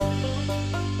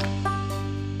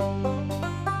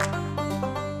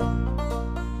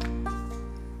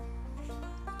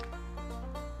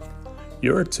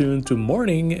You're tuned to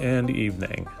Morning and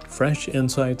Evening, fresh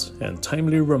insights and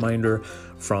timely reminder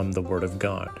from the Word of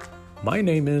God. My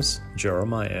name is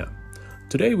Jeremiah.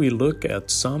 Today we look at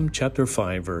Psalm chapter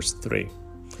 5, verse 3.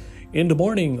 In the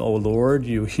morning, O Lord,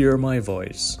 you hear my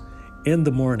voice. In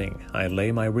the morning, I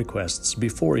lay my requests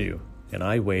before you, and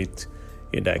I wait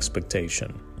in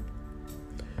expectation.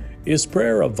 Is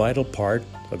prayer a vital part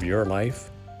of your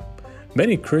life?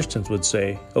 Many Christians would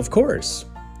say, of course.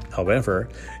 However,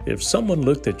 if someone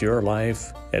looked at your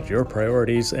life, at your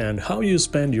priorities, and how you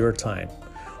spend your time,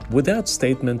 would that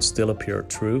statement still appear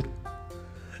true?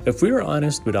 If we are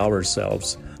honest with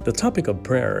ourselves, the topic of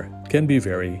prayer can be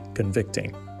very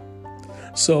convicting.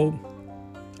 So,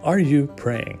 are you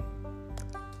praying?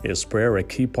 Is prayer a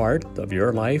key part of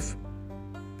your life?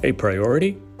 A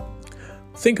priority?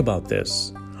 Think about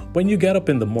this. When you get up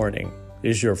in the morning,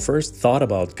 is your first thought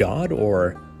about God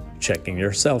or checking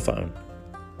your cell phone?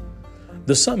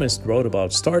 The psalmist wrote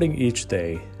about starting each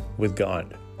day with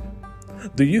God.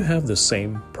 Do you have the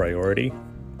same priority?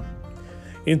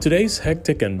 In today's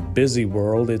hectic and busy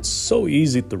world, it's so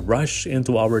easy to rush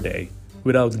into our day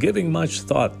without giving much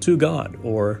thought to God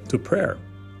or to prayer.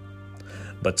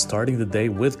 But starting the day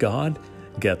with God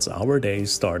gets our day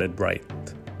started right.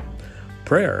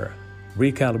 Prayer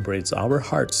recalibrates our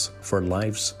hearts for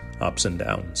life's ups and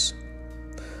downs.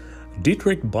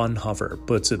 Dietrich Bonhoeffer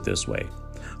puts it this way: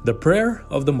 the prayer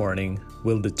of the morning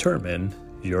will determine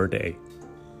your day.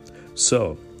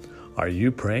 So, are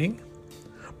you praying?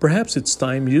 Perhaps it's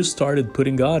time you started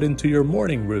putting God into your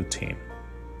morning routine.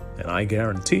 And I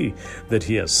guarantee that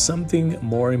He has something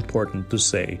more important to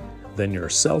say than your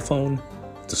cell phone,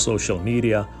 the social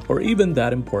media, or even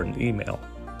that important email.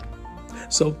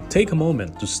 So take a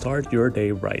moment to start your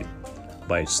day right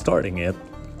by starting it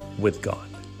with God.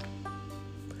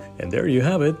 And there you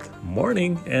have it,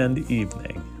 morning and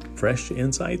evening. Fresh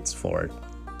insights for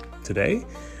today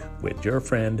with your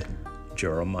friend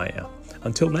Jeremiah.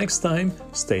 Until next time,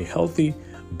 stay healthy,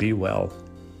 be well,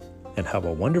 and have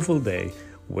a wonderful day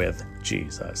with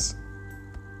Jesus.